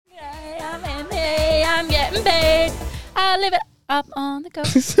live it up on the go.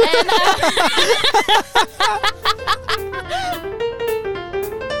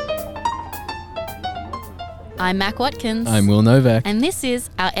 I'm Mack Watkins. I'm Will Novak. And this is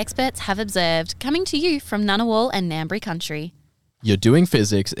Our Experts Have Observed, coming to you from Ngunnawal and Ngambri country. You're doing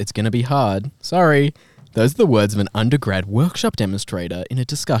physics, it's going to be hard. Sorry. Those are the words of an undergrad workshop demonstrator in a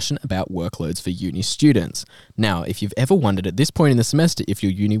discussion about workloads for uni students. Now, if you've ever wondered at this point in the semester if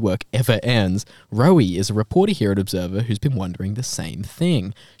your uni work ever ends, Rowie is a reporter here at Observer who's been wondering the same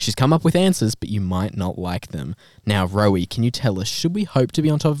thing. She's come up with answers, but you might not like them. Now, Rowie, can you tell us, should we hope to be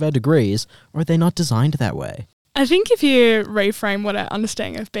on top of our degrees, or are they not designed that way? I think if you reframe what our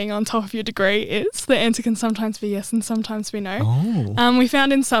understanding of being on top of your degree is, the answer can sometimes be yes and sometimes be no. Oh. We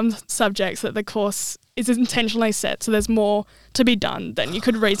found in some subjects that the course is intentionally set, so there's more to be done than you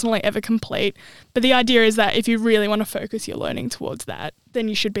could reasonably ever complete. But the idea is that if you really want to focus your learning towards that, then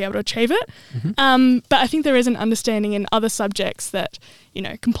you should be able to achieve it. Mm-hmm. But I think there is an understanding in other subjects that, you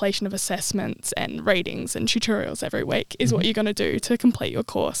know, completion of assessments and readings and tutorials every week is what you're going to do to complete your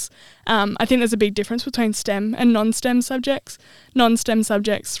course. I think there's a big difference between STEM and non-STEM subjects. Non-STEM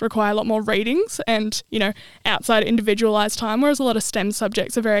subjects require a lot more readings and, you know, outside individualised time, whereas a lot of STEM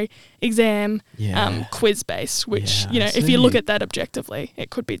subjects are very exam, quiz-based, which, you know, if you look at that objectively, it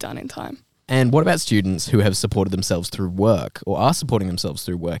could be done in time. And what about students who have supported themselves through work or are supporting themselves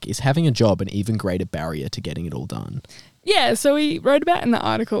through work? Is having a job an even greater barrier to getting it all done? Yeah, so we wrote about in the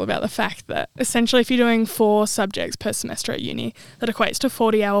article about the fact that essentially if you're doing 4 subjects per semester at uni, that equates to a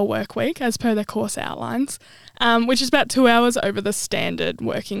 40-hour work week as per the course outlines, which is about 2 hours over the standard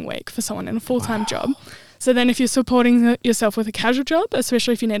working week for someone in a full-time job. So then if you're supporting yourself with a casual job,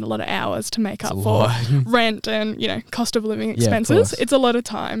 especially if you need a lot of hours to make up for rent and, you know, cost of living expenses, it's a lot of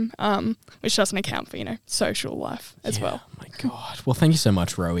time, which doesn't account for, you know, social life as well. Oh my God. Well, thank you so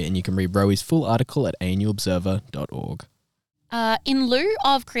much, Rowie. And you can read Rowie's full article at anuobserver.org. In lieu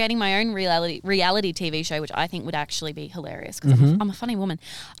of creating my own reality TV show, which I think would actually be hilarious because I'm a funny woman,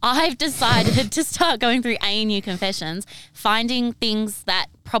 I've decided to start going through ANU confessions, finding things that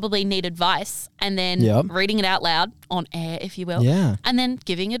probably need advice and then reading it out loud on air, if you will, and then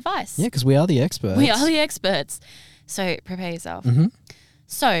giving advice. Yeah, because we are the experts. We are the experts. So prepare yourself.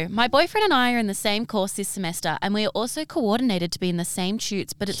 So my boyfriend and I are in the same course this semester and we are also coordinated to be in the same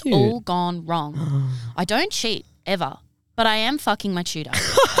tutes, but it's all gone wrong. I don't cheat, ever. But I am fucking my tutor.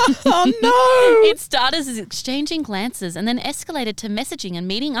 Oh, no. It started as exchanging glances and then escalated to messaging and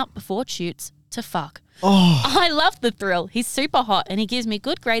meeting up before shoots to fuck. Oh. I love the thrill. He's super hot and he gives me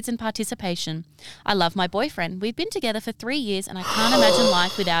good grades and participation. I love my boyfriend. We've been together for 3 years and I can't imagine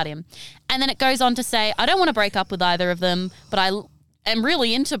life without him. And then it goes on to say, I don't want to break up with either of them, but I am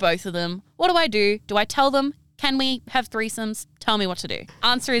really into both of them. What do I do? Do I tell them? Can we have threesomes? Tell me what to do.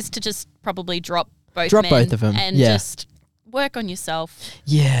 Answer is to just probably drop both of them and just work on yourself.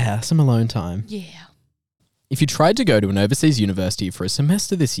 Yeah, some alone time. Yeah. If you tried to go to an overseas university for a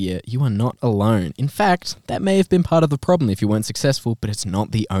semester this year, you are not alone. In fact, that may have been part of the problem if you weren't successful, but it's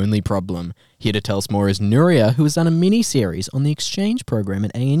not the only problem. Here to tell us more is Nuria, who has done a mini-series on the exchange program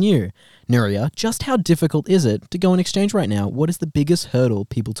at ANU. Nuria, just how difficult is it to go on exchange right now? What is the biggest hurdle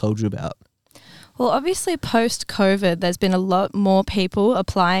people told you about? Well, obviously post-COVID, there's been a lot more people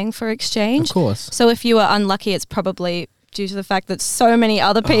applying for exchange. Of course. So if you were unlucky, it's probably due to the fact that so many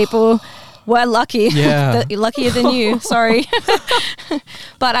other people were lucky. Yeah. Luckier than you, sorry.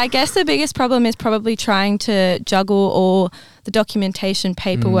 But I guess the biggest problem is probably trying to juggle all the documentation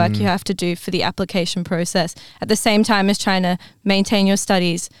paperwork you have to do for the application process at the same time as trying to maintain your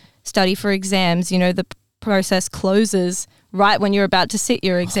studies, study for exams. You know, the process closes right when you're about to sit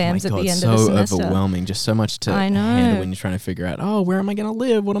your exams at the end of the semester. So overwhelming, just so much to handle when you're trying to figure out, where am I going to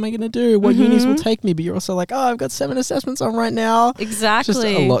live? What am I going to do? What unis will take me? But you're also like, I've got 7 assessments on right now. Exactly. Just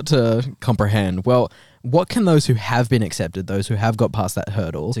a lot to comprehend. Well, what can those who have been accepted, those who have got past that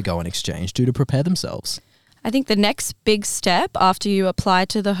hurdle to go on exchange, do to prepare themselves? I think the next big step after you apply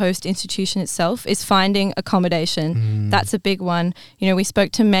to the host institution itself is finding accommodation. That's a big one. You know, we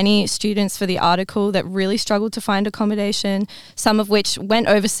spoke to many students for the article that really struggled to find accommodation, some of which went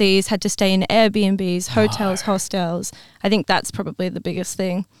overseas, had to stay in Airbnbs, hotels, hostels. I think that's probably the biggest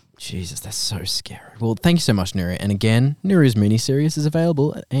thing. Jesus, that's so scary. Well, thank you so much, Nuria. And again, Nuria's mini-series is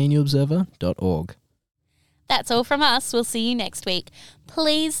available at anuobserver.org. That's all from us. We'll see you next week.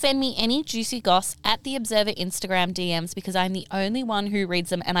 Please send me any juicy goss at the Observer Instagram DMs because I'm the only one who reads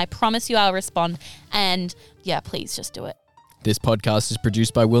them and I promise you I'll respond. And yeah, please just do it. This podcast is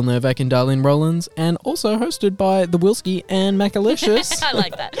produced by Will Novak and Darlene Rollins and also hosted by The Wilski and Macalicious. I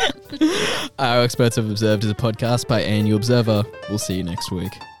like that. Our Experts Have Observed is a podcast by ANU Observer. We'll see you next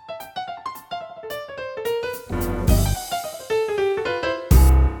week.